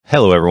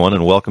Hello, everyone,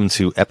 and welcome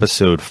to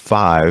episode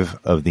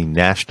 5 of the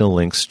National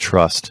Links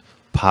Trust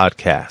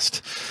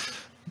podcast.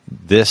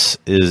 This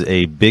is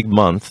a big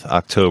month,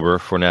 October,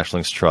 for National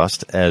Links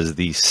Trust, as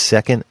the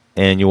second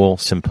annual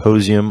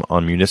Symposium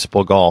on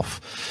Municipal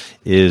Golf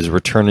is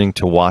returning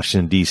to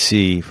Washington,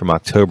 D.C. from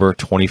October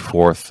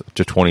 24th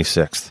to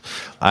 26th.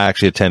 I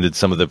actually attended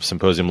some of the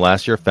symposium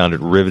last year, found it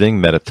riveting,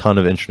 met a ton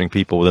of interesting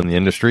people within the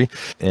industry,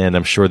 and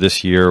I'm sure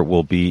this year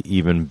will be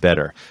even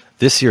better.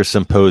 This year's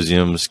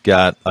symposium's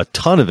got a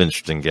ton of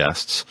interesting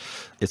guests.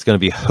 It's going to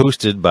be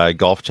hosted by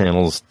Golf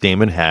Channel's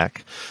Damon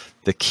Hack.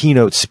 The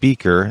keynote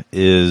speaker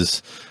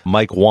is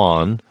Mike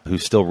Whan,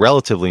 who's still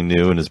relatively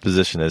new in his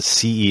position as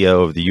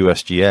CEO of the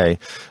USGA.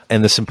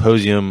 And the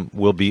symposium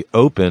will be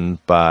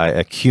opened by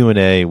a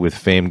Q&A with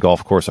famed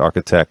golf course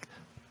architect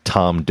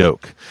Tom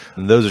Doak.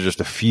 And those are just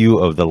a few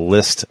of the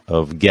list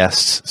of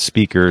guests,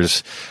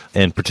 speakers,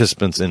 and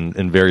participants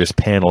in various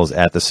panels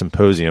at the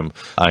symposium.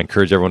 I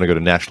encourage everyone to go to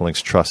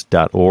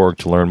nationallinkstrust.org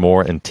to learn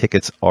more, and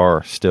tickets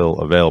are still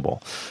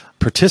available.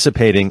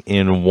 Participating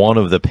in one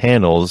of the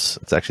panels,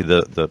 it's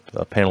actually the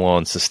panel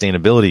on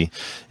sustainability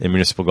in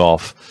municipal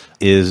golf,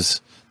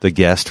 is the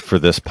guest for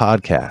this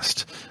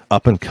podcast,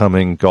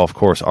 up-and-coming golf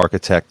course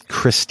architect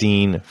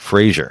Christine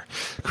Fraser.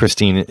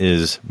 Christine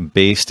is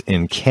based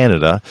in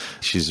Canada.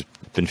 She's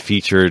been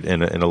featured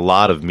in a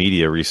lot of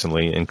media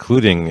recently,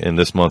 including in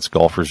this month's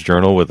Golfers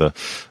Journal with a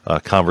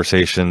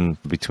conversation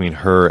between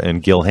her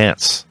and Gil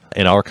Hanse.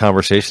 In our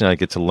conversation, I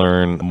get to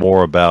learn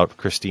more about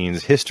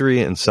Christine's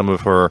history and some of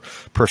her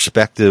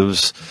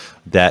perspectives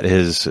that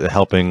is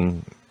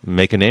helping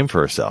make a name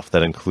for herself,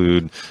 that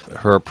include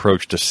her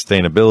approach to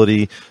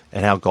sustainability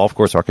and how golf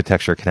course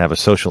architecture can have a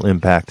social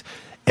impact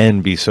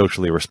and be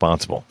socially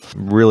responsible.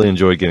 Really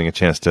enjoyed getting a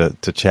chance to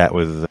chat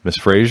with Ms.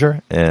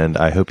 Fraser, and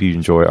I hope you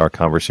enjoy our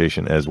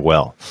conversation as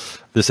well.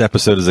 This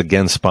episode is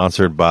again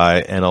sponsored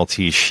by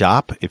NLT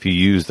Shop. If you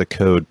use the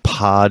code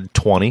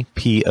POD20,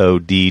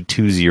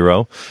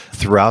 POD20,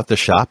 throughout the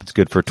shop, it's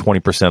good for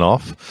 20%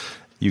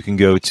 off. You can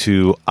go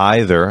to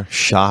either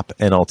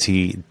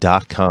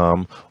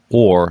shopnlt.com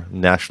or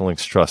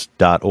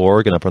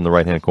nationallinkstrust.org, and up in the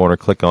right-hand corner,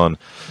 click on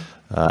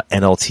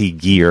NLT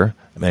Gear,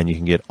 and you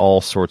can get all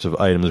sorts of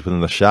items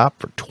within the shop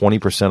for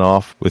 20%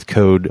 off with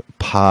code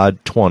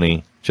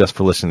POD20 just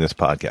for listening to this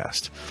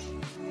podcast.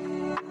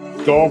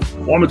 Golf,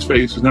 on its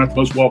face, is not the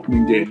most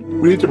welcoming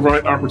game. We need to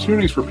provide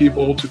opportunities for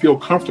people to feel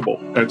comfortable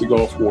at the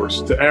golf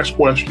course, to ask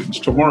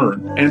questions, to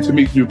learn, and to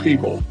meet new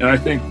people. And I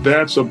think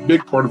that's a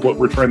big part of what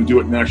we're trying to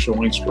do at National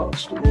Links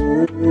Trust.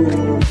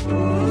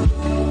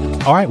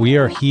 All right, we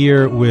are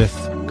here with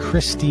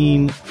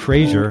Christine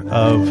Fraser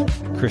of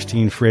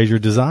Christine Fraser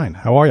Design.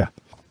 How are you?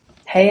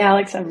 Hey,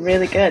 Alex, I'm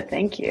really good.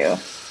 Thank you.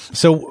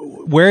 So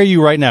where are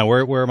you right now?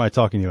 Where am I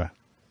talking to you at?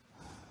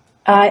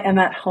 I am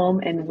at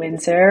home in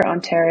Windsor,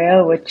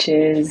 Ontario, which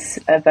is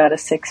about a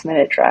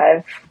 6-minute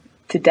drive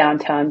to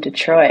downtown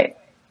Detroit.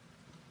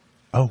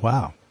 Oh,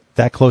 wow.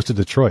 That close to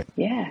Detroit.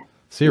 Yeah.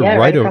 So you're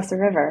right across the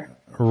river.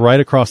 Right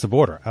across the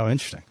border. Oh,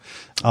 interesting.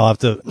 I'll have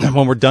to,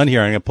 when we're done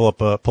here, I'm going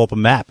to pull up a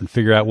map and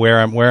figure out where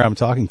I'm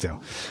talking to.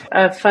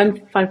 A fun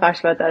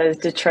fact about that is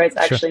Detroit's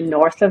actually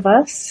north of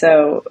us,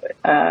 so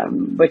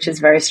which is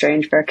very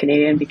strange for a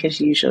Canadian because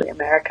usually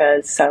America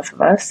is south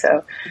of us.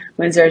 So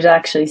Windsor is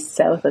actually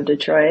south of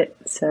Detroit.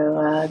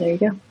 So there you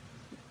go.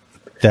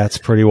 That's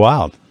pretty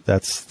wild.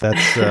 That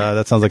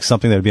sounds like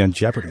something that would be on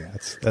Jeopardy.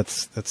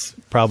 That's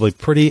probably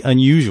pretty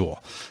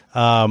unusual.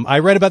 I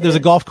read about there's a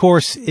golf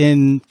course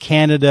in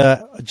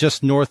Canada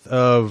just north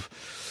of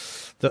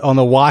on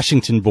the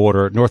Washington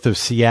border, north of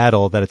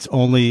Seattle, that it's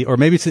only, or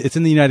maybe it's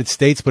in the United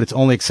States, but it's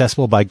only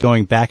accessible by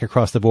going back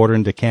across the border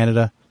into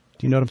Canada.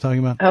 Do you know what I'm talking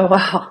about? Oh,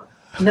 wow.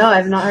 No,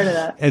 I've not heard of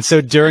that. And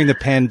so during the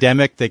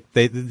pandemic,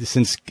 they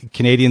since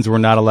Canadians were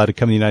not allowed to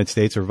come to the United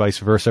States or vice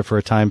versa for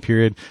a time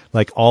period,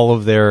 like all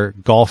of their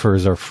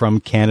golfers are from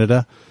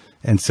Canada.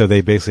 And so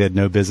they basically had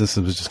no business.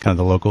 It was just kind of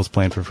the locals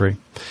playing for free.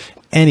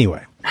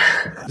 Anyway,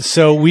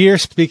 so we are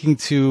speaking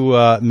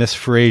to Ms.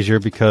 Fraser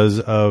because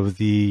of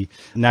the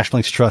National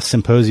Links Trust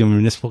Symposium on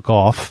Municipal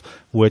Golf,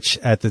 which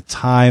at the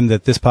time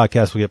that this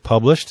podcast will get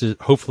published,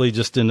 hopefully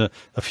just in a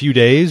few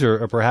days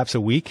or perhaps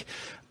a week.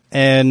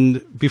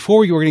 And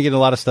before we're going to get a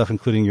lot of stuff,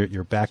 including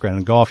your background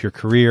in golf, your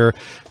career,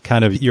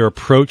 kind of your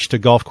approach to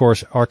golf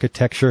course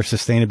architecture,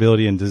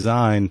 sustainability, and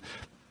design.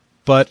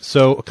 But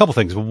so a couple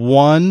things.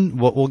 One,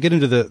 we'll get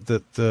into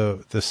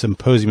the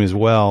symposium as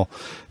well,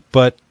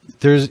 but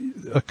there's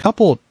a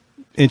couple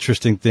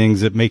interesting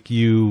things that make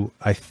you,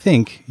 I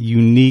think,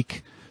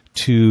 unique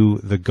to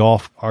the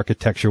golf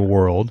architecture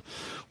world.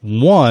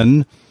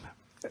 One,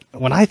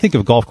 when I think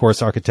of golf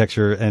course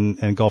architecture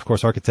and golf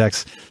course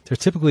architects, they're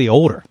typically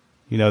older.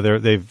 You know,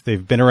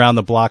 they've been around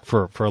the block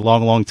for a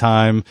long, long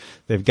time.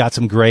 They've got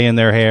some gray in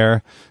their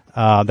hair.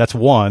 That's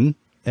one.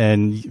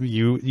 And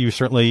you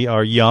certainly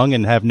are young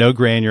and have no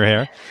gray in your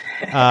hair.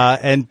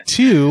 And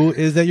two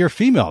is that you're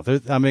female.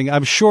 I mean,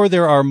 I'm sure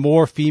there are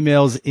more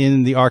females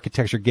in the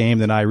architecture game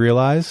than I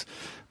realize.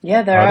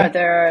 Yeah,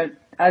 there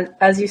are,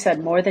 as you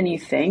said, more than you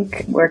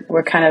think.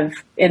 We're kind of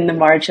in the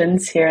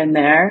margins here and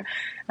there.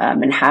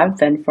 and have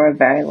been for a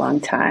very long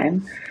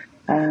time.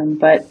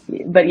 But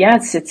yeah,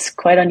 it's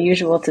quite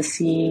unusual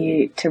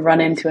to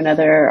run into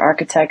another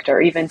architect,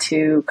 or even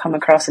to come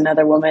across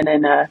another woman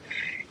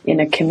in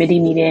a committee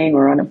meeting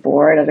or on a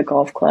board at a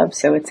golf club.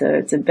 So it's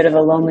a bit of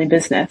a lonely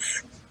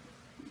business.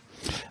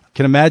 I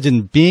can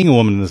imagine being a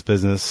woman in this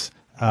business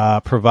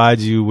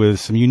provides you with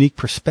some unique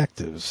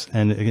perspectives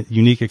and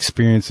unique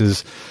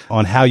experiences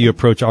on how you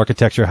approach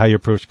architecture, how you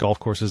approach golf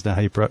courses, and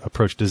how you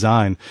approach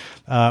design.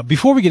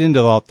 Before we get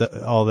into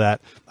all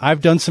that,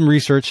 I've done some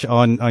research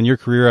on your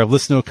career. I've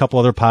listened to a couple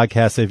other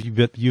podcasts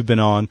that you've been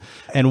on.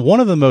 And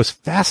one of the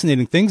most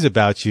fascinating things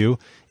about you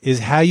is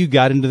how you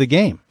got into the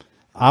game.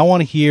 I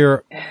want to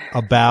hear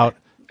about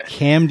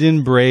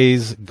Camden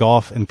Braes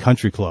Golf and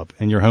Country Club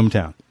in your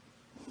hometown.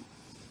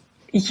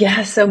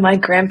 Yeah, so my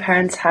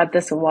grandparents had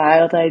this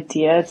wild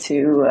idea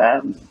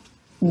to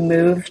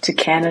move to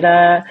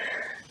Canada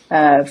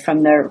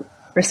from their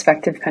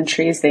respective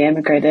countries. They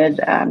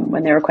immigrated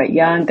when they were quite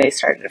young. They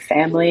started a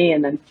family,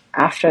 and then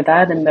after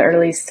that, in the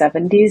early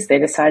 70s, they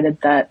decided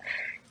that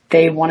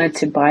they wanted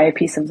to buy a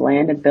piece of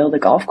land and build a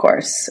golf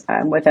course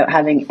without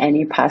having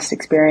any past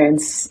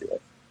experience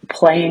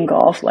playing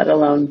golf, let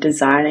alone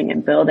designing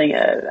and building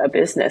a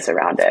business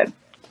around it.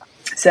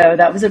 So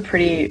that was a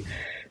pretty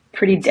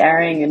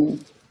daring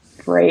and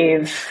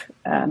brave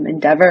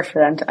endeavor for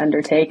them to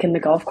undertake, and the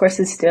golf course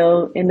is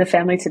still in the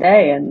family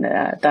today. And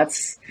that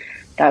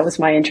was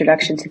my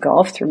introduction to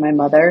golf through my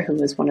mother, who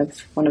was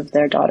one of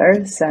their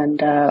daughters.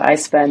 And I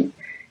spent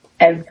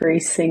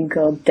every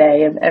single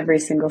day of every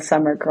single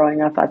summer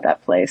growing up at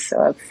that place.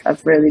 So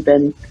I've really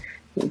been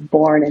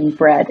born and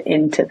bred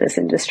into this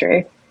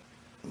industry.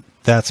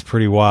 That's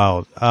pretty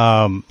wild.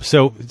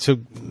 So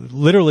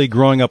literally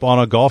growing up on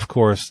a golf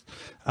course,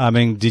 I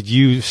mean, did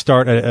you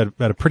start at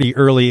a pretty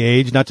early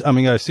age? I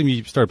assume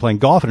you started playing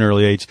golf at an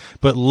early age,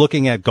 but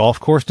looking at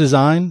golf course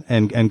design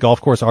and golf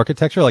course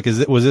architecture, like,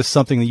 was this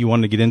something that you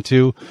wanted to get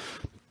into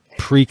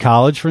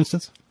pre-college, for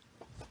instance?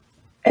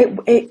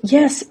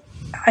 Yes.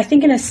 I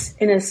think in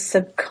a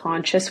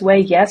subconscious way,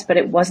 yes, but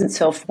it wasn't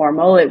so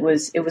formal. It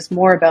was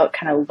more about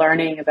kind of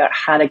learning about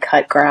how to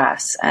cut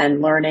grass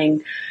and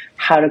learning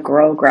how to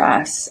grow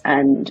grass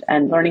and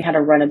learning how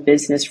to run a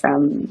business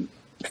from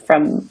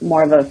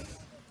more of a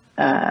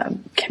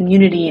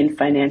community and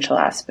financial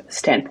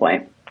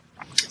standpoint.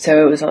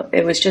 So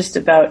it was just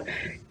about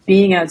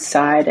being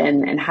outside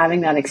and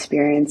having that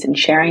experience and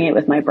sharing it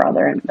with my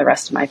brother and the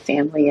rest of my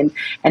family.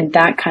 And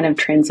that kind of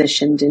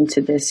transitioned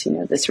into this,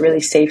 this really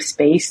safe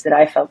space that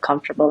I felt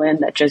comfortable in,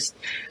 that just,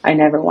 I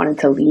never wanted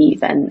to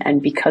leave.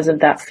 And because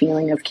of that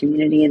feeling of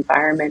community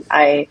environment,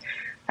 I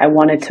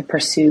wanted to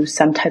pursue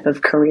some type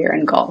of career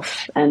in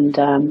golf. And,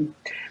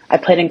 I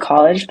played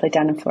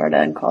down in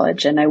Florida in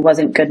college, and I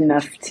wasn't good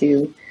enough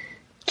to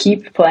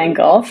keep playing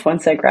golf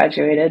once I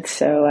graduated.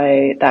 So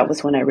that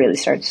was when I really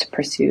started to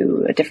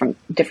pursue a different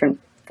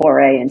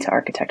foray into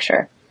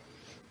architecture.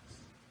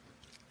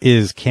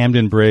 Is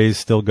Camden Braes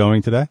still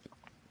going today?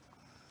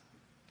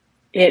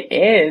 It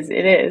is.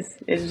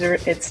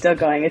 It's still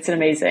going. It's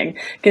amazing.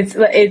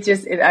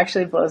 It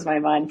actually blows my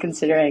mind,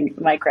 considering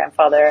my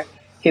grandfather,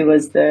 who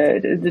was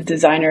the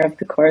designer of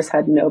the course,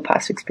 had no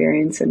past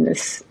experience in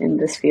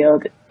this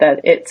field,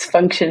 that it's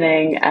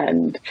functioning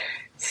and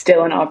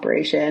still in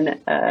operation.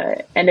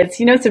 And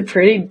it's a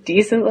pretty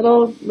decent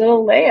little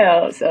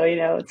layout. So,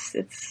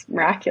 it's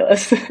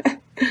miraculous.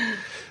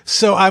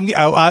 So I'm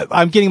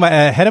getting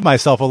ahead of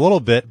myself a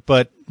little bit,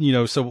 but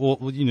you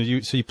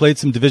played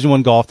some Division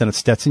I golf then at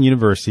Stetson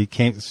University.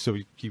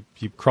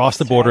 You crossed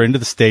the border into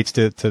the States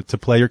to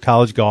play your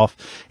college golf,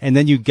 and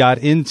then you got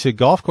into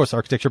golf course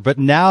architecture. But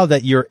now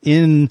that you're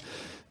in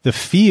the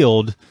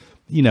field,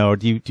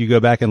 do you go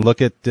back and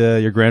look at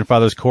your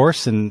grandfather's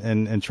course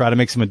and try to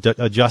make some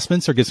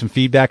adjustments or give some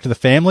feedback to the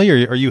family,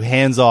 or are you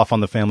hands off on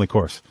the family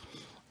course?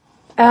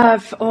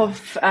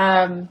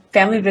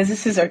 Family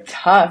businesses are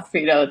tough.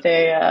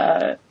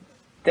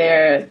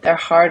 They're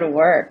hard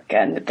work,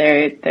 and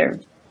they're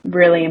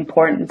really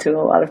important to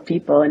a lot of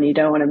people, and you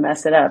don't want to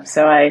mess it up.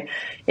 So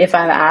if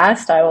I'm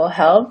asked, I will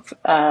help.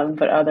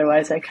 But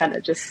otherwise I kind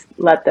of just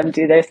let them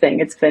do their thing.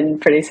 It's been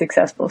pretty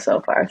successful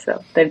so far.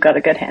 So they've got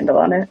a good handle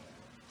on it.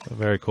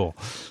 Very cool.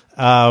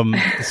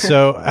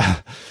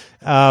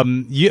 Like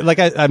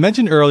I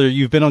mentioned earlier,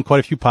 you've been on quite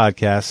a few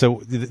podcasts,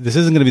 so this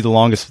isn't going to be the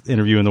longest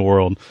interview in the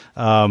world.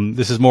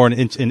 This is more an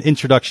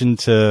introduction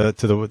to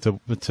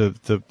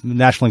the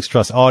National Links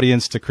Trust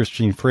audience, to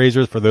Christine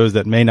Fraser, for those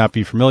that may not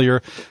be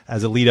familiar,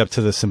 as a lead up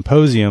to the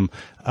symposium.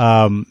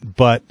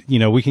 But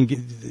we can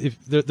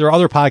there are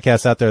other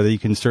podcasts out there that you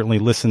can certainly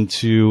listen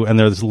to, and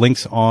there's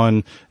links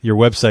on your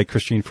website,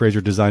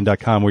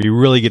 ChristineFraserDesign.com, where you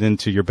really get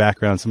into your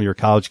background, some of your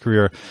college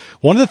career.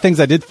 One of the things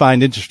I did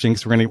find interesting,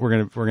 so we're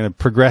going to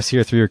progress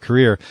here through your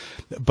career,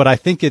 but I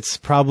think it's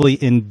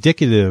probably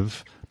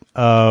indicative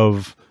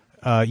of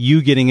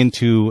you getting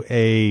into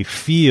a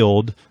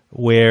field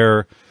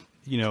where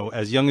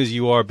as young as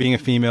you are, being a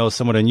female is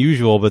somewhat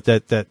unusual, but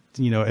that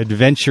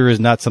adventure is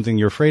not something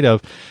you're afraid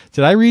of.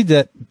 Did I read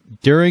that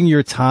during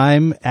your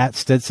time at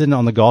Stetson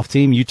on the golf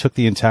team, you took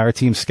the entire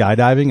team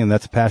skydiving, and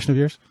that's a passion of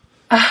yours?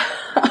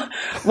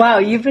 Wow,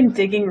 you've been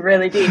digging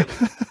really deep.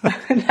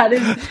 That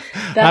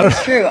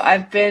is true.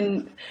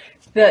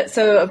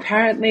 So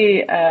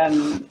apparently,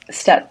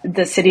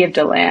 the city of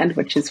DeLand,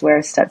 which is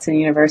where Stetson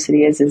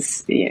University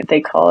is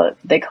they call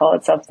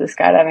itself the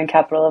skydiving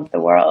capital of the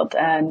world.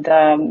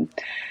 And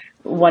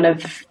one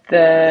of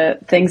the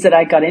things that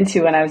I got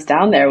into when I was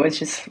down there was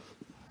just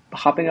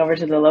hopping over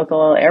to the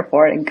local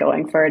airport and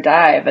going for a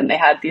dive. And they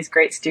had these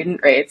great student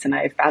rates, and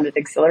I found it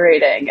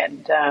exhilarating.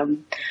 And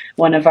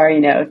one of our,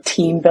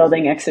 team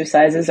building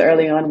exercises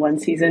early on one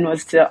season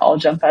was to all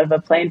jump out of a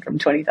plane from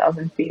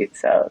 20,000 feet.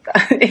 So,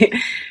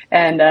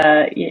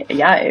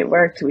 it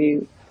worked.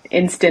 We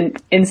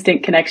instant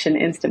connection,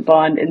 instant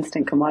bond,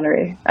 instant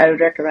camaraderie. I would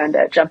recommend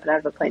it, jumping out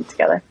of a plane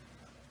together.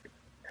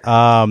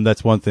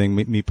 That's one thing.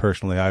 Me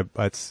personally, I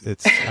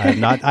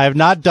have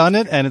not done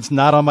it, and it's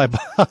not on my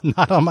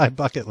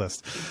bucket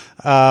list.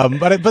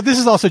 But this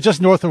is also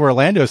just north of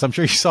Orlando, so I'm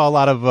sure you saw a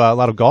lot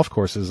of golf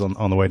courses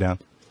on the way down.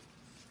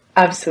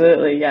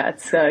 Absolutely, yeah.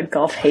 It's a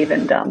golf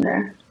haven down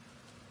there.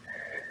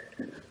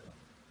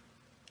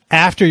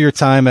 After your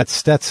time at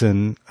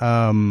Stetson,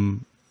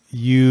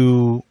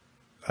 you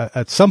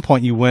at some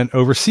point you went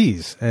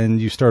overseas and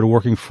you started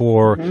working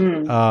for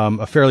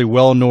a fairly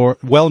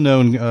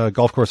well-known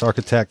golf course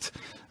architect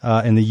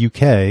in the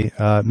UK,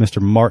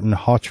 Mr. Martin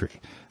Hawtrey.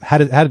 How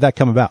did that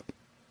come about?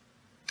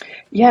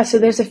 Yeah, so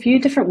there's a few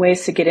different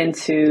ways to get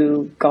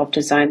into golf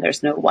design.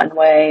 There's no one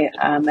way,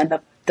 and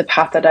the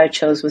path that I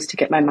chose was to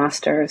get my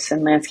master's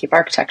in landscape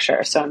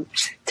architecture. So I'm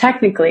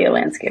technically a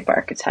landscape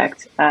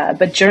architect,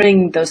 but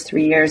during those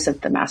 3 years of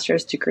the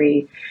master's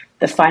degree,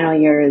 the final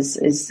year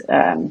is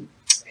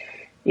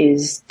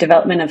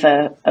development of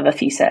a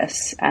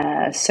thesis.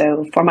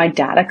 So for my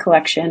data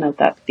collection of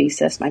that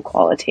thesis, my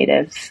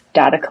qualitative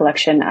data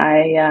collection,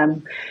 I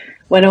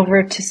went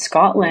over to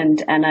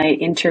Scotland and I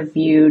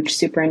interviewed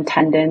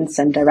superintendents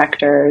and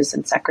directors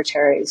and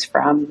secretaries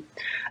from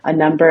a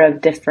number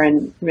of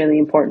different really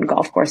important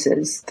golf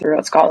courses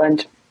throughout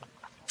Scotland.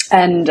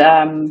 And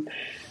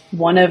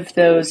one of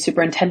those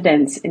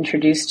superintendents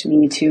introduced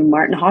me to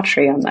Martin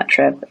Hawtrey on that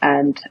trip.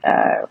 And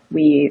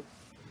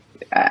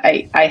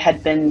I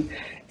had been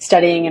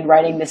studying and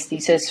writing this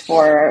thesis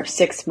for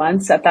 6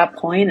 months at that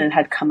point, and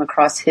had come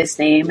across his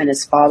name and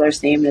his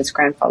father's name and his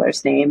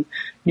grandfather's name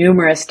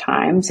numerous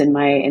times in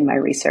my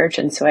research.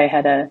 And so I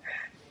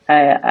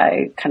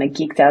kind of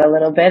geeked out a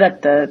little bit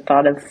at the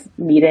thought of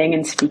meeting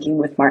and speaking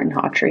with Martin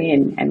Hawtrey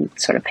and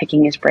sort of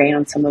picking his brain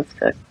on some of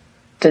the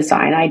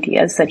design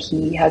ideas that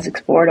he has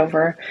explored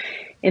over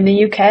in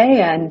the UK.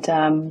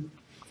 And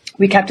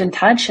we kept in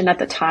touch. And at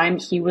the time,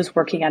 he was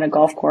working at a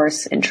golf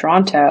course in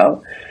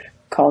Toronto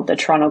called the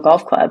Toronto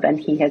Golf Club, and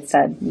he had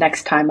said,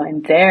 next time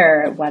I'm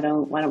there, why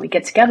don't we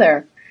get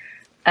together?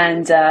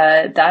 And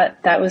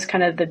that was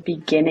kind of the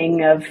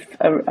beginning of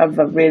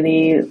a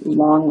really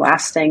long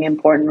lasting,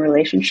 important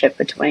relationship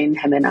between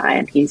him and I.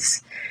 And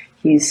he's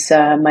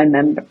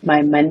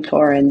my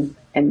mentor in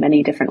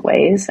many different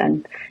ways,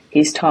 and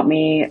he's taught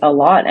me a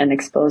lot and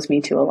exposed me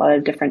to a lot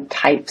of different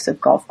types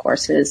of golf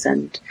courses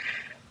and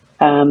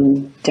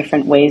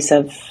different ways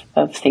of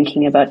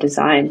thinking about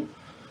design.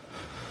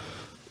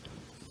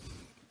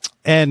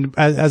 And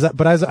as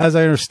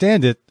I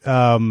understand it,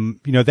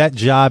 that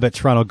job at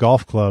Toronto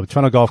Golf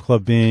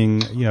Club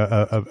being,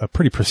 a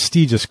pretty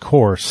prestigious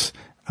course,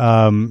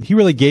 he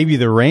really gave you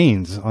the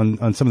reins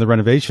on some of the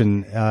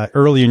renovation,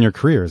 early in your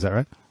career. Is that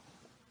right?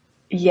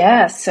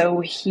 Yeah.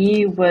 So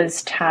he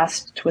was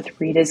tasked with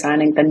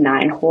redesigning the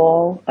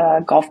 9-hole,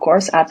 golf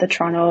course at the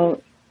Toronto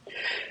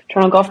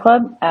Golf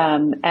Club.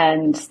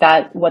 And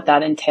what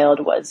that entailed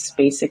was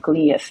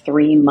basically a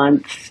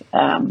 3-month,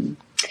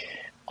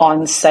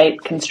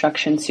 on-site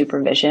construction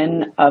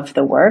supervision of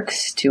the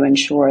works to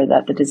ensure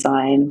that the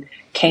design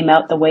came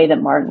out the way that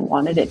Martin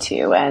wanted it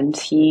to. And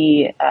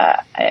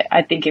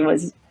I think it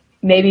was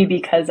maybe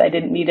because I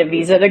didn't need a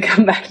visa to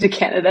come back to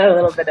Canada, a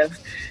little bit of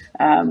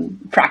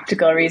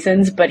practical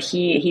reasons, but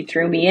he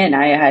threw me in.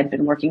 I had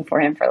been working for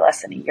him for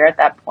less than a year at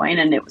that point,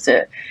 and it was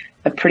a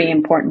pretty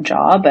important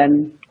job.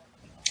 And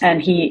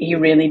he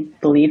really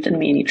believed in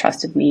me and he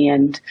trusted me,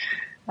 and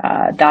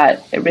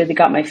that it really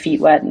got my feet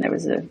wet, and there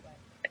was a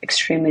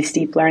extremely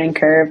steep learning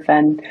curve,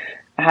 and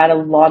I had a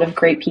lot of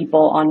great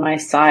people on my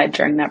side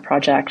during that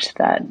project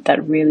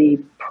that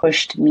really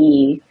pushed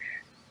me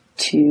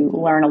to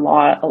learn a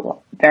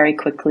lot very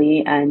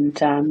quickly,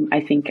 and I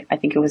think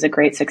it was a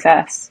great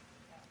success.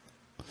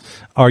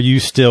 Are you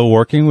still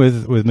working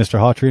with Mr.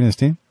 Hawtrey and his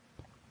team?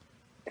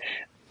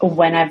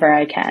 Whenever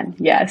I can,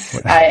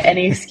 yes.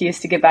 Any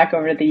excuse to get back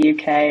over to the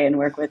UK and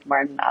work with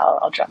Martin,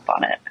 I'll jump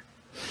on it.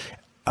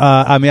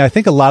 I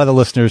think a lot of the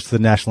listeners to the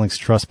National Links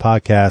Trust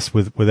podcast,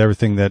 with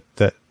everything that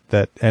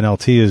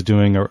NLT is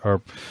doing,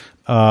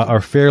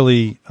 are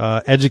fairly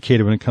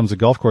educated when it comes to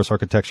golf course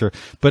architecture.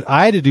 But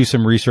I had to do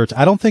some research.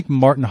 I don't think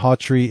Martin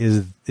Hawtrey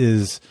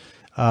is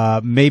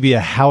maybe a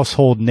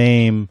household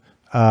name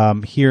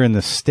here in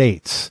the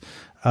States.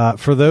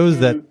 For those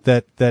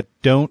that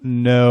don't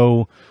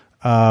know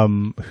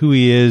who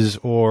he is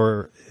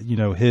or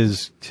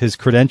his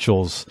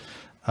credentials,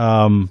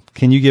 can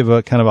you give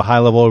a kind of a high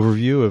level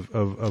overview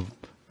of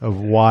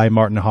why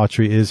Martin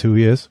Hawtrey is who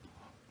he is?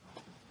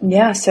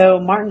 Yeah, so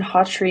Martin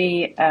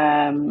Hawtrey,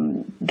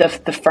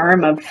 the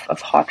firm of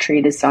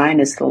Hawtrey Design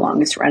is the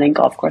longest running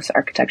golf course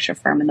architecture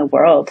firm in the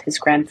world. His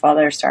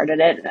grandfather started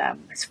it,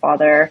 his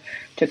father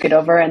took it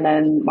over, and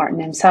then Martin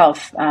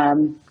himself.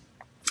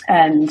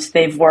 And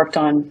they've worked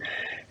on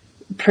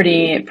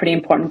pretty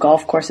important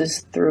golf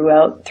courses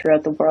throughout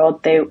the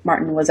world.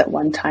 Martin was at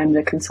one time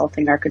the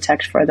consulting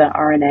architect for the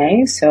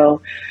R&A,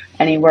 so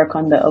any work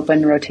on the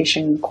open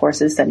rotation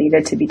courses that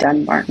needed to be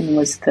done, Martin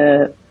was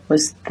the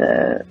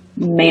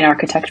main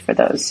architect for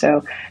those.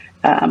 So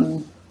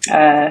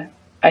I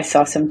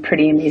saw some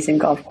pretty amazing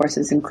golf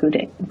courses,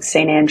 including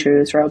St.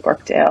 Andrews, Royal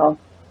Brookdale,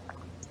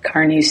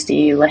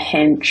 Carnoustie,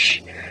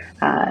 Lahinch,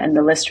 and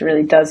the list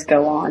really does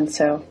go on.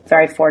 So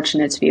very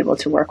fortunate to be able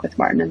to work with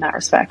Martin in that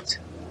respect.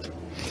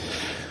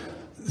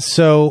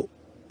 So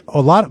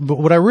but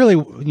what I really,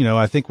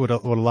 I think what a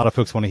lot of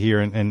folks want to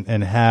hear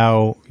and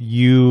how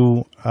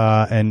you,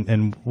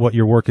 and what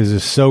your work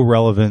is so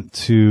relevant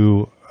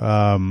to,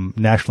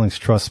 National Links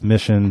Trust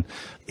mission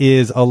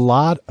is a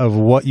lot of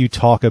what you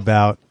talk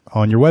about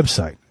on your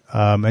website.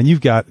 And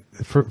you've got,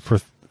 for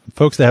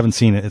folks that haven't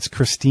seen it, it's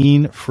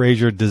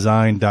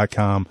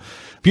ChristineFrazierDesign.com.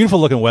 Beautiful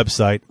looking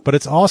website, but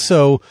it's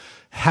also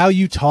how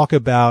you talk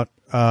about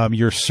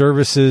your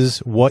services,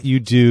 what you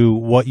do,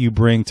 what you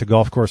bring to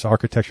golf course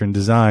architecture and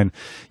design.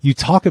 You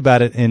talk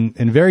about it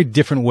in very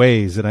different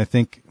ways than I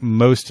think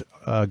most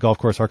golf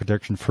course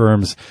architecture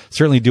firms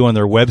certainly do on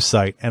their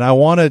website. And I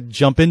want to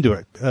jump into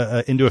it,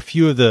 into a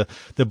few of the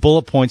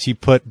bullet points you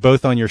put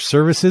both on your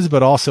services,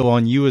 but also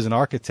on you as an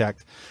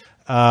architect,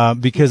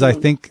 because I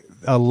think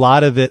a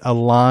lot of it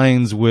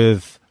aligns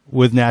with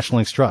National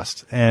Links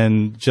Trust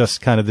and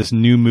just kind of this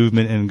new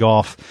movement in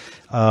golf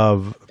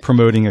of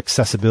promoting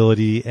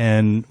accessibility.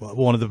 And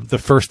one of the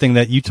first thing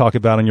that you talk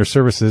about in your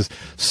services,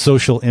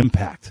 social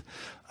impact.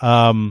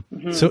 So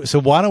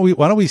why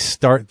don't we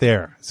start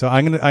there? So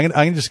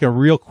I'm just gonna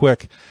real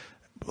quick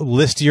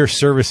list your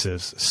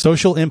services: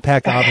 social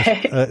impact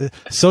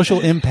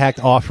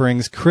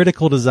offerings,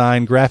 critical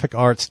design, graphic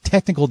arts,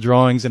 technical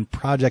drawings, and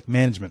project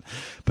management.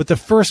 But the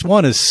first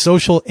one is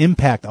social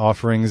impact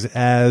offerings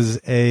as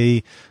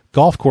a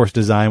golf course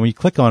design. When you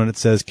click on it, it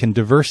says, "Can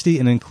diversity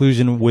and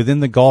inclusion within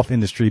the golf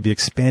industry be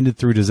expanded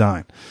through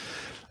design?"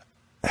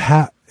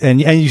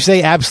 And you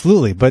say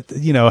absolutely, but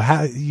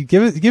how you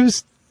give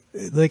us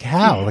like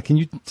how? Like, can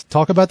you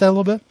talk about that a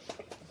little bit?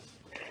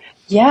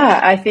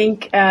 Yeah, I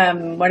think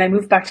when I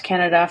moved back to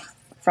Canada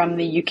from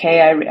the UK,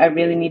 I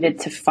really needed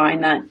to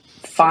find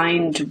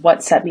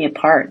what set me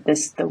apart.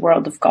 The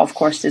world of golf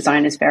course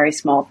design is very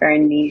small, very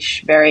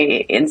niche,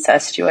 very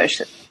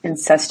incestuous in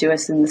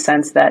the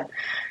sense that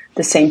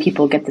the same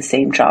people get the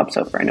same jobs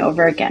over and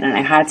over again. And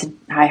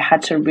I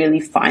had to really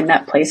find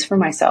that place for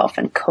myself,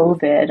 and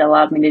COVID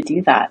allowed me to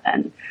do that.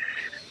 And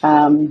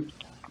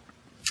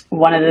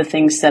one of the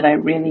things that I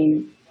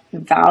really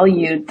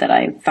valued that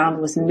I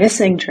found was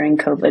missing during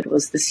COVID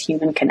was this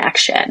human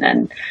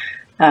connection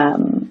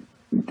and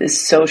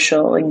this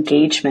social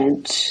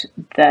engagement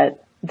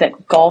that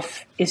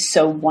golf is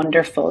so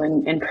wonderful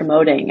in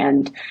promoting.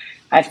 And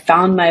I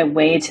found my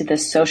way to the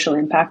social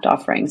impact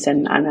offerings,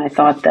 and I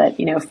thought that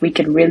if we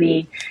could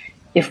really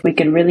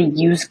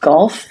use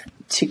golf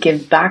to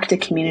give back to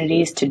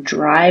communities, to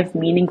drive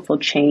meaningful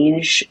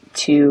change,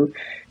 to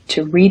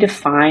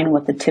redefine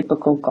what the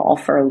typical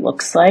golfer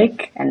looks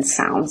like and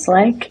sounds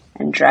like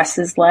and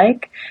dresses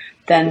like,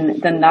 then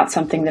that's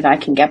something that I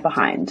can get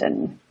behind.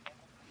 And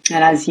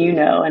as you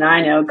know, and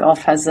I know,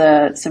 golf has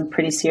some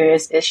pretty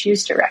serious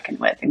issues to reckon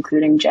with,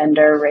 including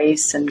gender,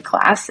 race, and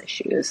class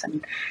issues.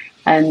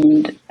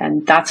 And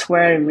that's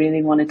where I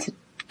really wanted to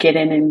get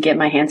in and get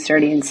my hands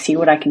dirty and see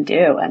what I can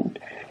do. And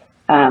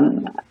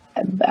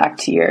back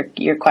to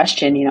your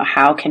question,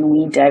 how can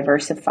we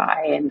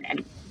diversify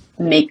and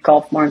make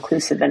golf more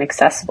inclusive and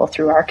accessible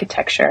through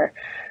architecture?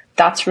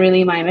 That's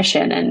really my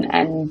mission.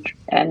 And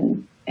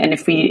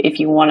if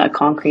you want a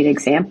concrete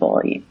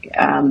example, you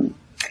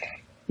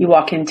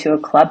walk into a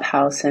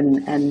clubhouse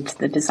and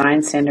the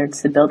design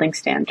standards, the building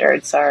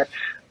standards are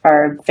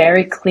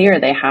very clear.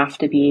 They have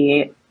to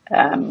be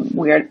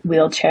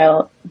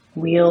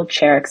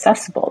wheelchair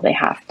accessible. They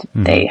have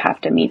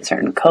to meet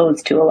certain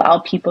codes to allow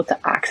people to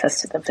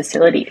access to the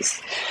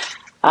facilities,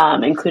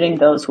 including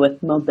those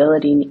with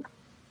mobility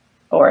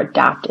or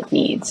adaptive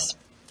needs.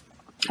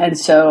 And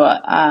so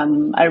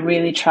I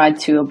really tried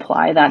to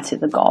apply that to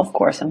the golf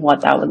course and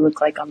what that would look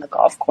like on the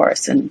golf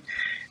course, and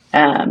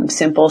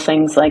simple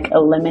things like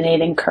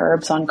eliminating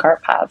curbs on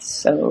cart paths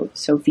so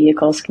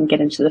vehicles can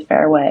get into the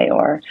fairway,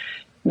 or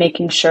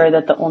making sure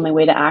that the only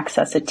way to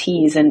access a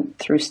tee isn't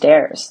through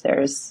stairs.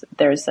 There's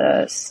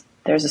a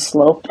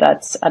slope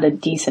that's at a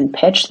decent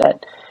pitch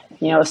that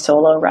a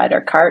solo rider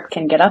cart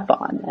can get up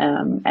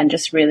on, and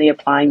just really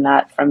applying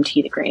that from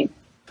tee to green.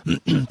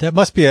 That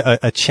must be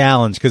a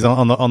challenge, because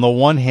on the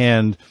one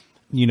hand,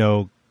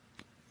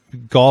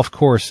 golf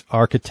course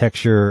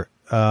architecture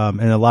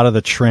and a lot of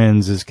the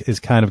trends is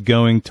kind of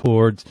going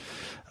towards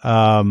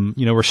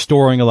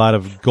restoring a lot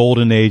of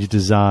golden age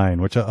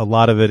design, which a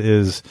lot of it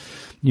is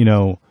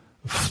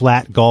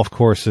flat golf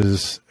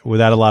courses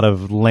without a lot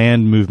of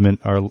land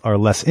movement are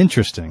less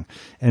interesting.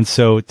 And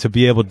so to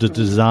be able to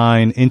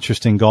design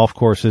interesting golf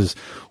courses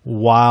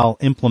while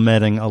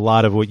implementing a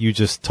lot of what you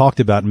just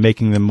talked about,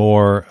 making them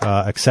more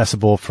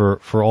accessible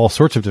for all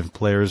sorts of different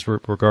players,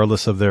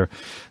 regardless of their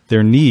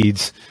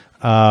needs,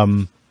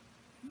 I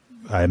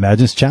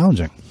imagine it's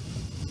challenging.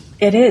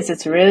 It is.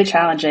 It's really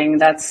challenging.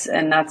 That's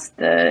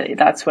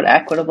what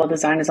equitable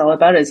design is all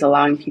about, is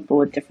allowing people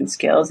with different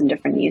skills and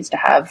different needs to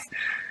have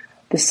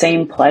the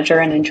same pleasure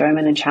and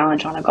enjoyment and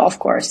challenge on a golf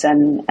course.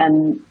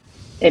 And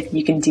if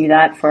you can do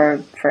that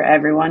for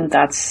everyone,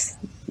 that's,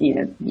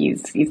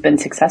 you've been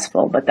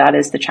successful, but that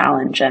is the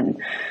challenge.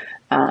 And,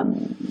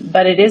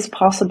 but it is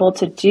possible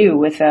to do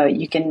without,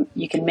 you can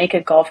make a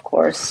golf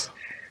course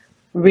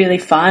really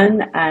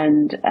fun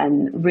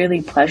and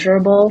really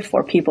pleasurable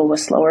for people with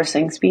slower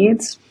swing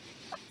speeds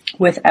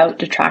without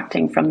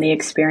detracting from the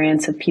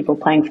experience of people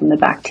playing from the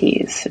back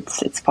tees.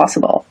 It's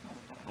possible.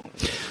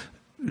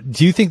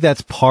 Do you think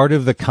that's part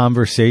of the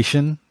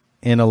conversation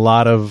in a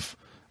lot of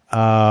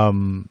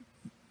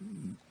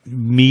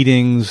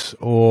meetings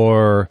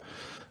or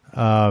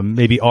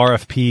maybe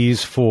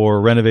RFPs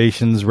for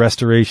renovations,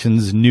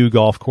 restorations, new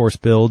golf course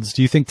builds?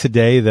 Do you think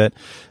today that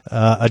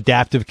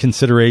adaptive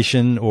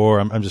consideration, or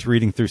I'm just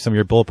reading through some of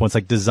your bullet points,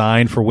 like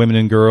design for women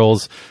and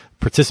girls,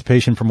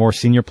 participation for more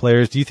senior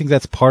players, do you think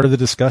that's part of the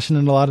discussion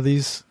in a lot of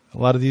these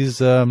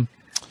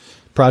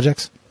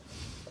projects?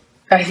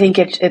 I think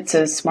it's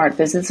a smart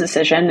business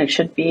decision. It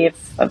should be,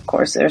 if, of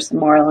course, there's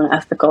moral and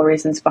ethical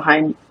reasons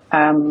behind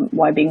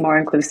why being more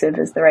inclusive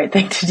is the right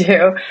thing to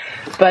do.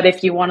 But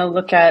if you want to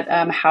look at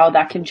how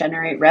that can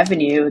generate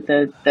revenue,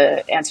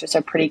 the answers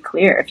are pretty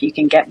clear. If you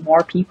can get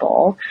more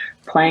people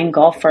playing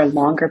golf for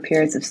longer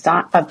periods of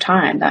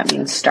time, that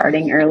means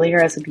starting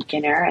earlier as a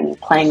beginner and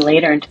playing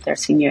later into their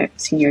senior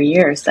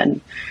years, then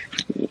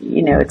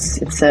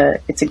it's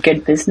a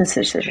good business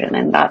decision,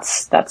 and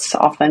that's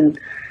often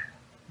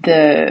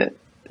the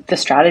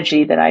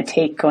strategy that I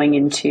take going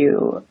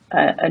into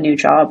a new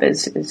job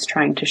is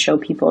trying to show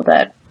people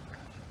that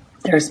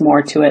there's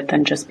more to it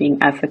than just being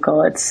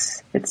ethical. It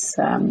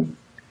can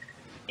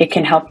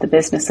help the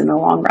business in the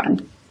long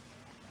run.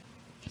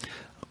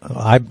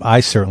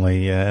 I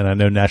certainly, and I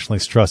know National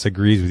Links Trust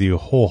agrees with you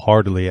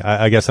wholeheartedly.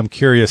 I guess I'm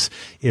curious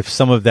if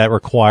some of that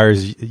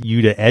requires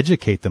you to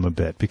educate them a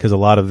bit, because a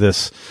lot of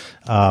this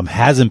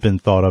hasn't been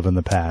thought of in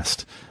the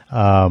past.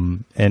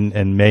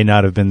 And may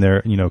not have been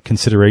their,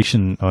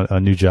 consideration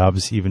on new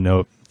jobs, even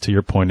though, to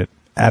your point, it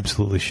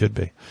absolutely should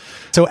be.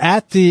 So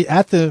at the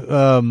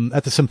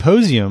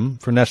symposium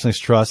for National Links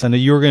Trust, I know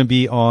you were going to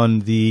be on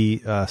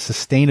the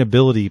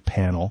sustainability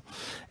panel,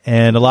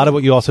 and a lot of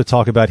what you also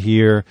talk about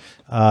here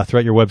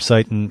throughout your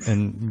website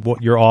and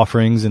what your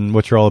offerings and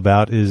what you're all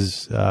about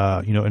is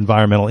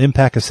environmental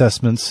impact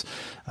assessments,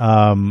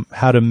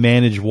 how to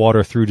manage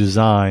water through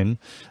design,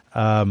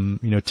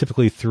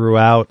 typically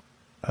throughout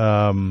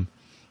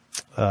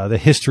the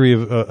history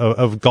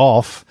of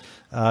golf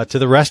to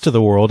the rest of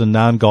the world and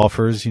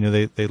non-golfers.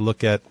 They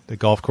look at the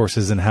golf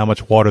courses and how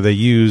much water they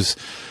use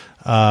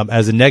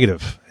as a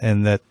negative,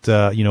 and that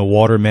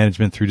water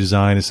management through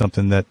design is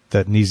something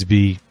that needs to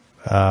be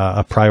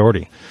a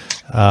priority.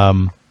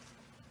 How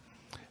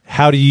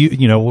do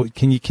you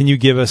can you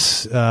give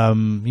us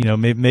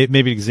maybe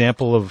an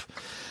example of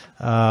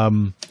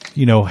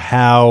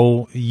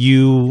how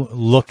you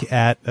look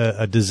at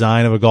a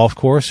design of a golf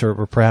course,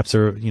 or perhaps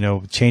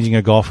changing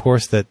a golf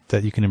course that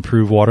you can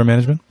improve water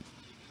management?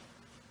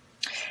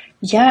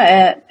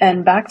 Yeah,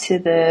 and back to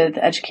the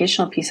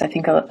educational piece, I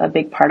think a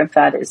big part of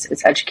that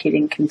is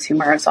educating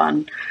consumers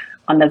on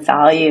the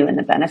value and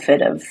the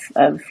benefit of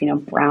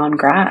brown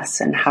grass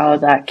and how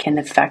that can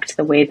affect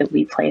the way that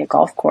we play a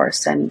golf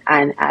course and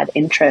add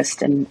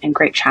interest and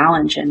great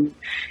challenge in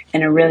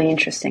a really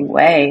interesting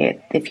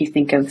way. If you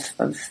think of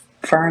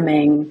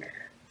firming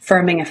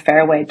a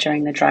fairway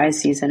during the dry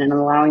season and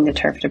allowing the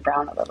turf to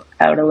brown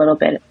out a little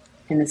bit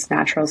in its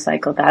natural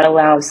cycle, that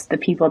allows the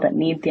people that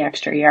need the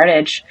extra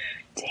yardage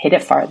to hit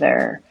it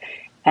farther.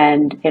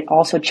 And it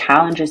also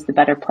challenges the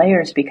better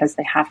players because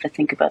they have to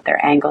think about their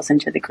angles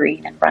into the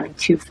green and running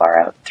too far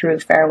out through a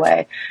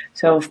fairway.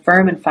 So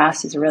firm and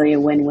fast is really a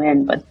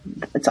win-win, but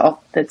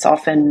it's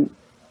often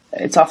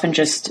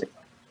just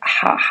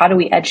how do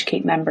we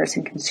educate members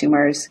and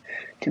consumers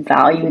to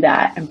value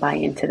that and buy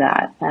into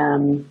that.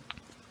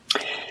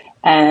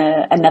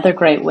 Another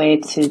great way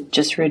to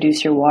just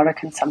reduce your water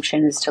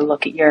consumption is to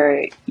look at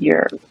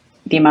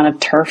the amount of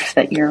turf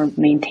that you're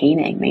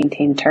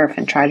maintain turf,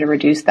 and try to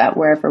reduce that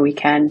wherever we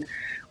can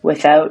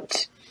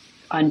without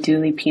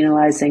unduly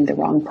penalizing the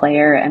wrong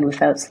player and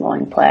without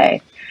slowing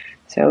play.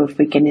 So if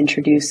we can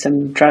introduce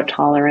some drought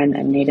tolerant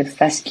and native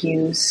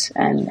fescues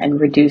and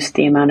reduce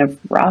the amount of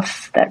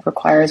rough that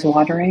requires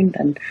watering,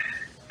 then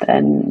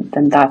then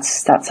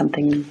that's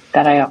something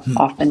that I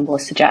often will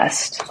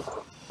suggest.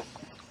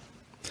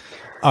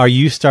 Are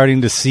you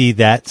starting to see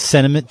that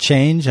sentiment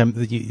change?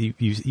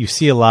 You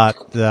see a lot,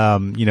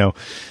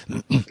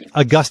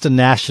 Augusta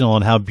National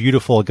and how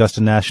beautiful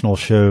Augusta National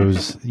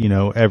shows,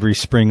 every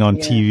spring on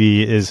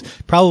TV is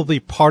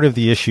probably part of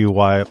the issue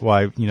why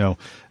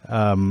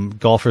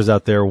golfers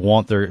out there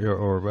want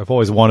or have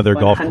always wanted their 100%.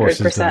 Golf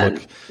courses to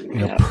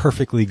look,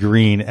 perfectly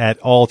green at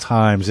all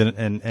times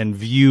and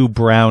view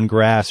brown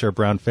grass or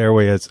brown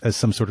fairway as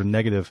some sort of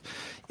negative.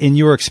 In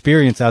your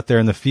experience out there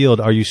in the field,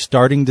 are you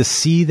starting to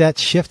see that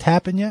shift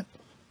happen yet?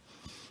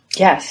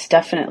 Yes,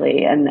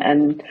 definitely.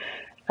 And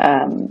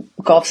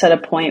golf's at a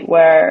point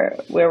where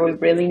we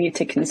really need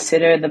to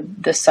consider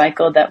the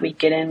cycle that we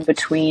get in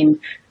between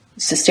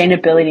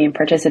sustainability and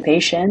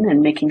participation,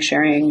 and making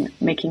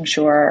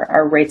sure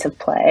our rates of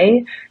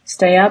play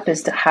stay up,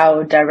 as to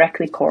how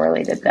directly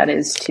correlated that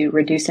is to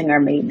reducing our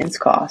maintenance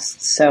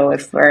costs. So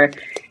if we're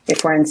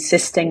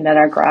insisting that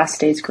our grass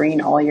stays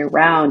green all year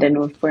round, and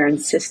if we're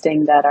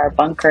insisting that our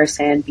bunker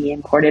sand be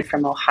imported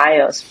from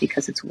Ohio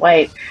because it's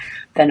white,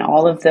 then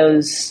all of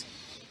those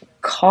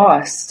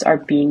costs are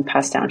being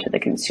passed down to the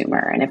consumer.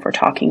 And if we're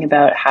talking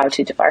about how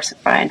to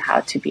diversify and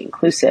how to be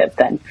inclusive,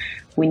 then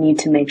we need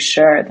to make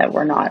sure that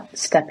we're not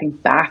stepping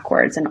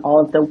backwards in all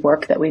of the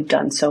work that we've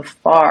done so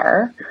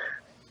far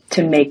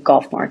to make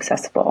golf more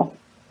accessible.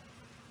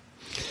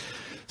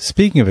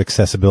 Speaking of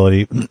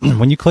accessibility,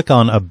 when you click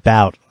on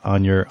About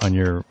on your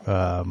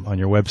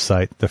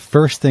website, the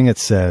first thing it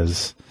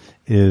says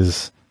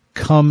is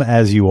 "Come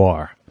as you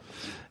are."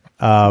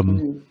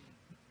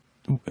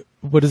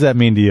 What does that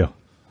mean to you?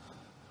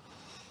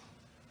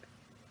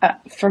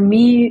 For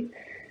me,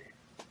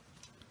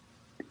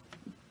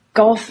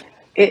 golf.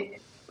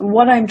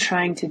 What I'm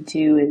trying to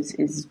do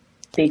is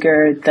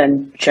bigger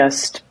than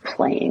just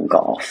playing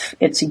golf.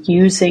 It's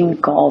using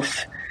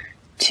golf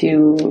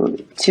to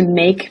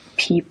make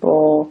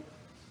people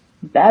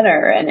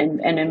better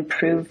and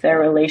improve their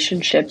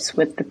relationships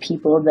with the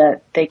people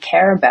that they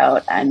care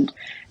about. And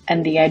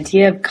the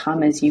idea of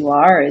come as you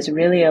are is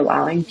really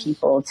allowing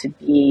people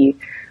to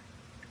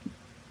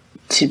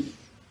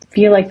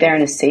feel like they're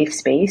in a safe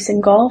space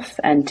in golf,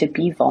 and to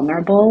be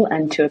vulnerable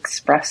and to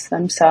express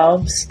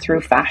themselves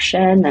through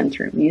fashion and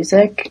through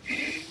music,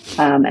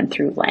 and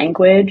through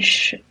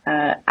language,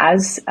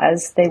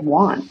 as they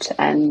want.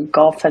 And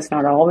golf has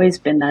not always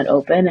been that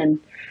open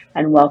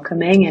and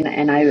welcoming.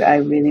 And I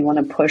really want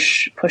to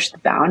push the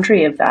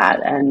boundary of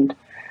that and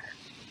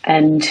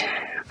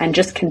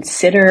just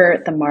consider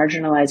the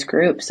marginalized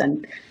groups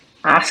and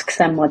ask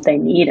them what they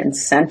need and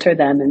center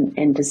them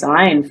in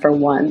design for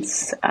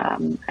once.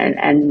 And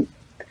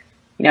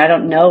I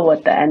don't know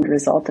what the end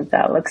result of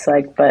that looks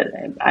like, but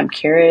I'm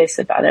curious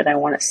about it. I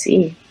want to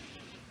see.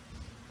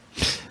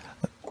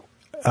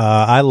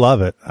 I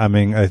love it. I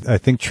mean, I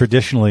think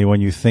traditionally when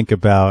you think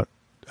about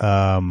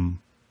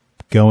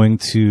going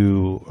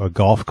to a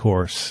golf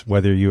course,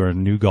 whether you're a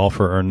new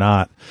golfer or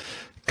not,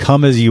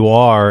 come as you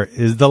are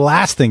is the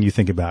last thing you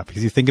think about,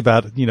 because you think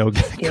about,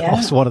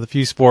 golf's one of the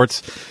few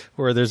sports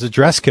where there's a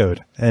dress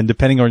code, and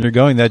depending on where you're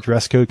going, that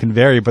dress code can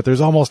vary, but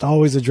there's almost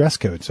always a dress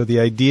code. So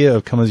the idea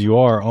of come as you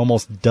are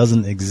almost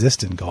doesn't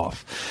exist in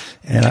golf.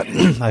 And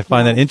I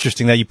find that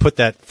interesting that you put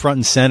that front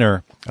and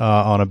center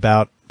on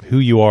About who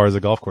you are as a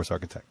golf course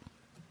architect.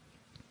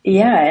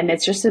 Yeah, and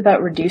it's just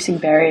about reducing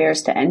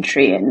barriers to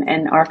entry,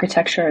 and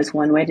architecture is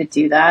one way to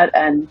do that,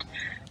 and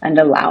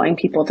allowing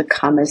people to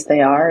come as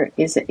they are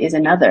is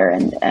another.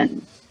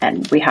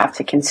 And we have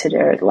to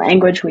consider the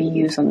language we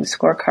use on the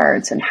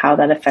scorecards and how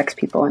that affects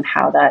people and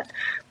how that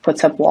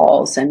puts up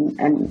walls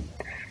and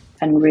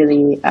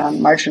really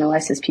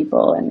marginalizes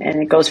people. And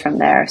it goes from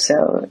there.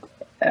 So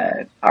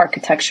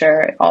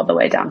architecture all the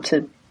way down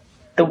to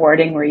the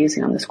wording we're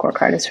using on the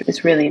scorecard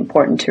is really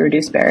important to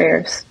reduce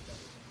barriers.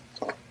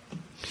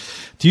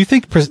 Do you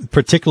think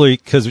particularly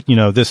because,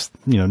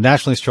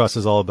 National Links Trust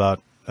is all about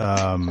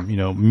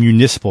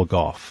municipal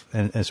golf,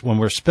 and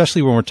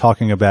especially when we're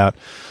talking about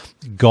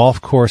golf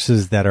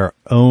courses that are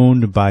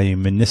owned by a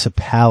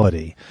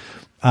municipality.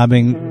 I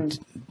mean,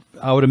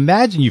 I would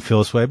imagine you feel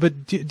this way,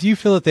 but do you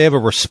feel that they have a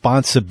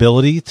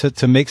responsibility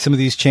to make some of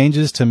these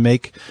changes, to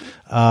make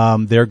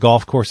their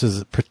golf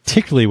courses,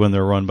 particularly when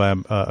they're run by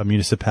a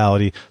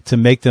municipality, to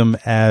make them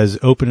as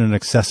open and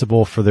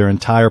accessible for their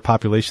entire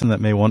population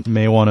that may want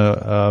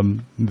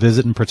to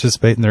visit and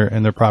participate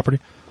in their property?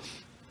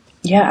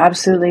 Yeah,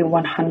 absolutely,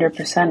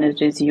 100%.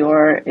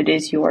 It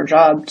is your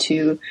job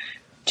to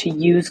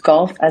use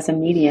golf as a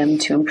medium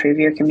to improve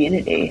your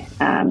community.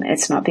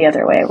 It's not the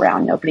other way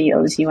around. Nobody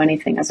owes you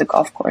anything as a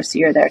golf course.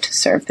 You're there to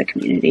serve the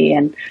community,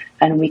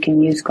 and we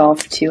can use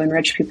golf to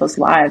enrich people's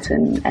lives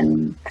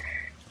and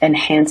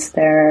enhance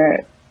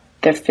their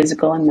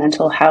physical and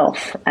mental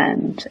health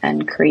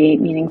and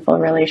create meaningful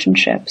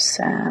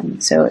relationships.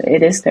 So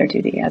it is their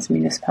duty as a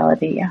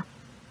municipality. Yeah.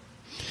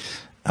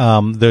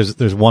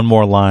 There's one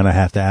more line I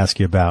have to ask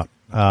you about,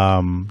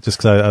 just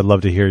because I'd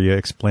love to hear you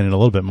explain it a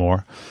little bit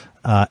more.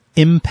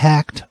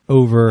 Impact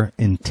over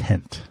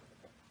intent.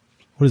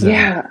 What is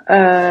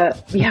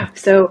that?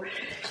 So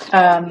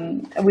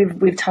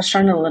we've touched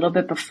on it a little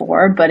bit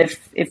before, but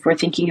if we're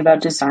thinking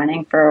about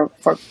designing for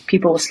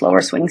people with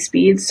slower swing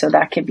speeds, so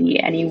that could be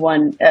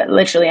anyone,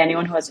 literally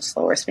anyone who has a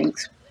slower swing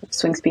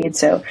speed.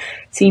 So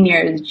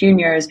seniors,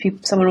 juniors,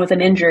 someone with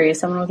an injury,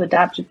 someone with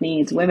adaptive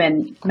needs,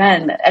 women,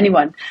 men,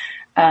 anyone.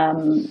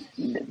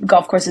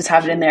 Golf courses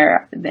have it in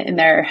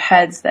their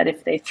heads that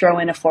if they throw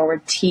in a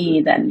forward tee,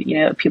 then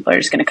people are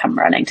just going to come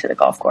running to the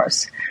golf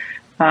course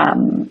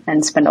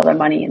and spend all their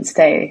money and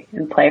stay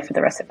and play for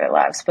the rest of their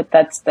lives. But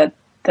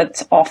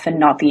that's often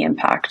not the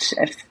impact.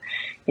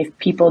 If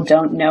people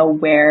don't know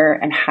where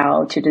and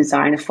how to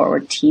design a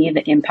forward tee,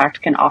 the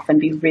impact can often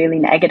be really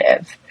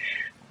negative.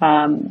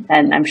 And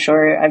I'm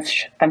sure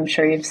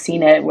you've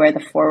seen it where the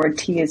forward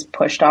tee is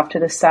pushed off to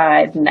the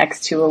side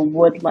next to a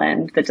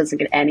woodland that doesn't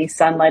get any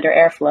sunlight or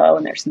airflow,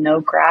 and there's no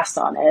grass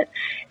on it,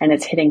 and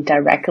it's hitting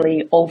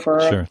directly over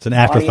it's an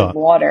afterthought. A body of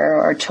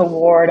water or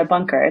toward a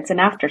bunker. It's an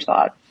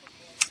afterthought.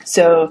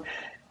 So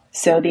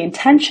the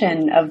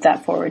intention of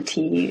that forward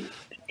tee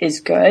is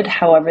good.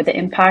 However, the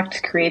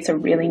impact creates a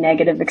really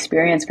negative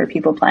experience for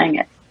people playing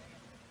it.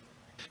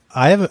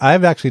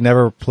 I've actually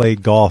never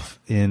played golf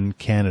in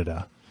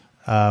Canada.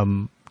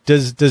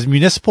 Does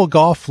municipal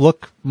golf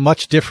look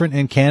much different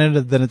in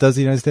Canada than it does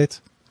in the United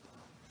States?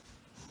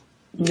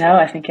 No,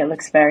 I think it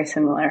looks very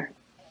similar.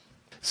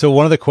 So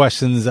one of the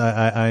questions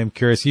I am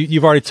curious,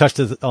 you've already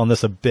touched on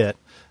this a bit,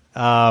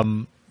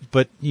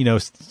 but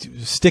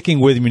sticking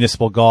with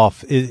municipal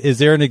golf, is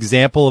there an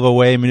example of a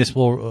way a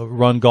municipal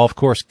run golf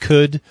course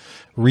could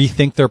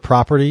rethink their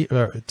property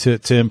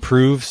to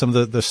improve some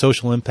of the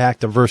social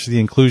impact, diversity,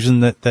 inclusion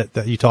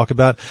that you talk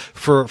about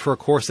for a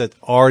course that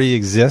already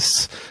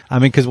exists? I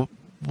mean, because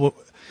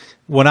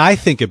when I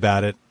think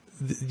about it,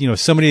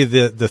 so many of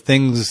the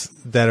things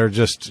that are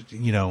just,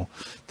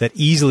 that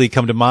easily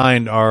come to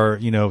mind are,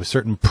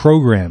 certain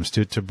programs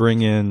to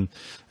bring in,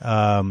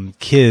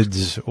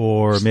 kids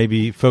or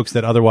maybe folks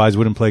that otherwise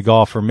wouldn't play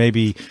golf, or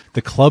maybe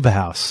the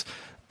clubhouse.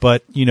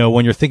 But,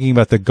 when you're thinking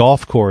about the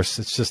golf course,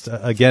 it's just,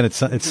 again,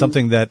 it's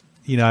something that,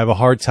 I have a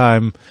hard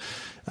time.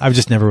 I've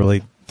just never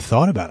really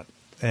thought about it,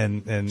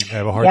 and I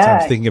have a hard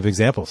time thinking of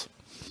examples.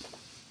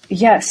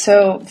 Yeah.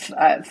 So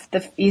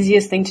the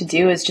easiest thing to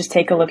do is just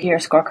take a look at your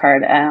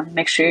scorecard.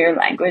 Make sure your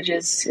language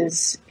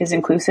is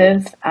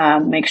inclusive.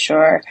 Make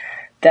sure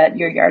that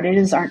your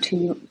yardages aren't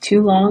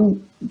too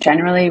long.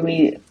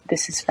 Generally,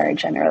 this is very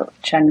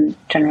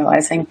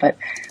generalizing, but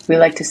we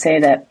like to say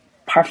that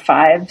par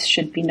 5s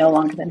should be no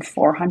longer than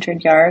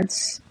 400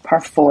 yards. Par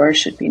 4s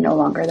should be no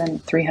longer than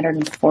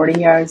 340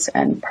 yards,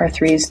 and par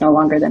 3s no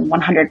longer than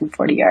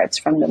 140 yards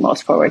from the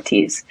most forward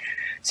tees.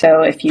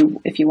 So if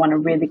you want a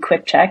really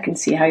quick check and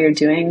see how you're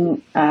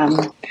doing,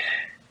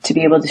 to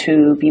be able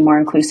to be more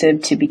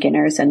inclusive to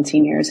beginners and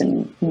seniors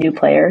and new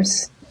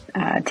players,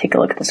 take a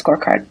look at the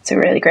scorecard. It's a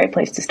really great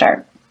place to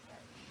start.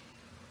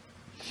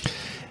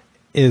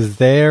 Is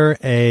there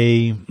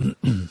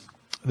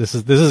this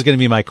is going to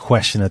be my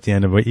question at the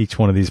end of each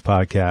one of these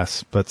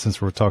podcasts, but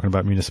since we're talking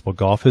about municipal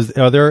golf, is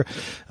there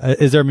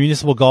a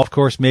municipal golf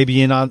course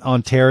maybe in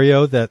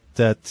Ontario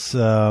that's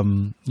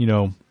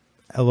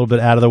a little bit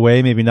out of the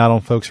way, maybe not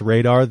on folks'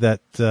 radar,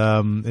 that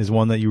is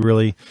one that you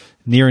really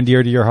near and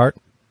dear to your heart?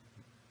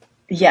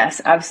 Yes,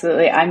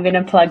 absolutely. I'm going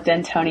to plug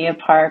Dentonia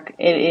Park.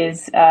 It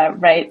is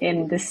right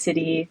in the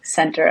city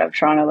center of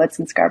Toronto. It's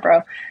in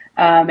Scarborough.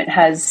 It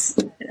has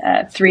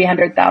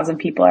 300,000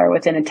 people are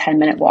within a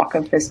 10-minute walk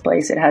of this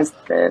place. It has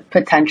the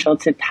potential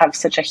to have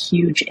such a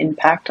huge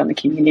impact on the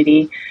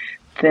community.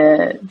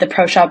 The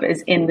pro shop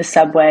is in the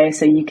subway,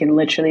 so you can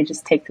literally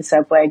just take the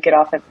subway, get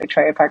off at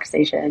Victoria Park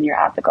Station, and you're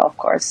at the golf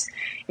course.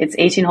 It's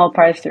 18-hole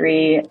par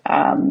 3.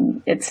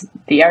 It's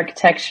the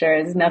architecture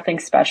is nothing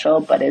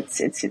special, but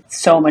it's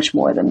so much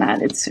more than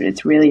that.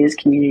 It really is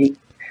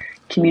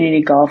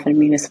community golf and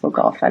municipal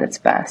golf at its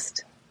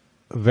best.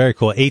 Very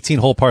cool.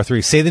 18-hole par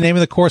 3. Say the name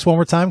of the course one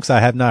more time, because I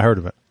have not heard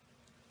of it.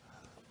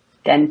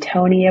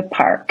 Dentonia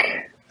Park.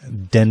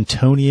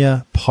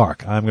 Dentonia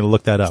Park. I'm going to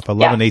look that up. I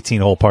love an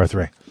 18-hole par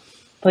 3.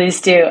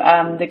 Please do.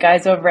 The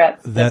guys over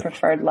at The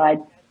Preferred Lie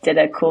did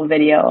a cool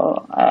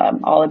video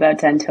all about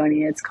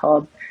Dentonia. It's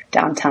called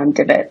Downtown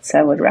Divots.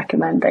 I would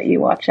recommend that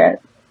you watch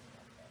it.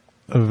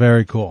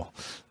 Very cool.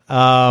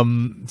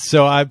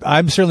 So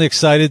I'm certainly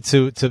excited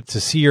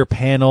to see your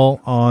panel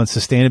on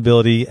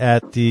sustainability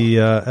at the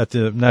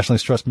National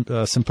Links Trust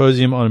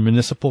Symposium on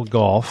Municipal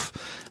Golf.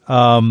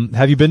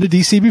 Have you been to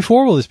DC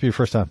before? Or will this be your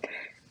first time?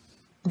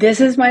 This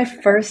is my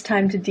first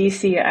time to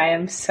DC. I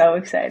am so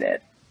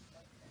excited.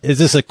 Is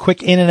this a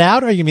quick in and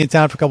out, or are you going to be in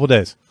town for a couple of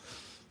days?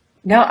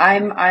 No,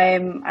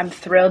 I'm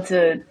thrilled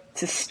to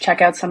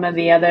check out some of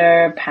the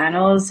other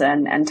panels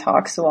and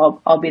talks.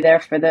 So I'll be there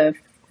for the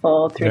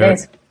full 3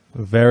 days.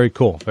 Very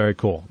cool. Very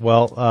cool.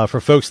 Well, for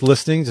folks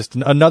listening, just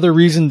another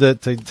reason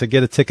to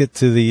get a ticket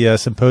to the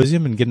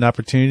symposium and get an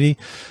opportunity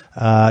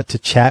to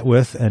chat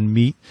with and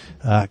meet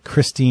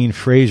Christine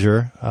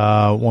Fraser,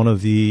 one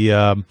of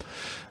the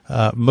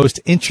most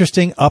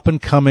interesting up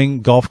and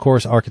coming golf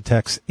course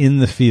architects in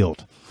the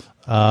field.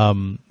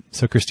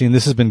 So, Christine,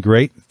 this has been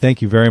great.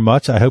 Thank you very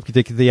much. I hope to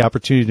get the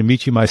opportunity to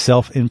meet you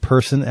myself in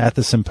person at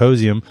the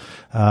symposium.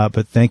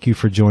 But thank you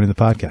for joining the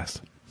podcast.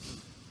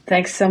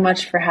 Thanks so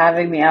much for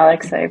having me,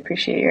 Alex. I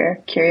appreciate your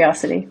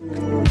curiosity.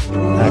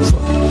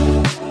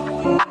 Excellent.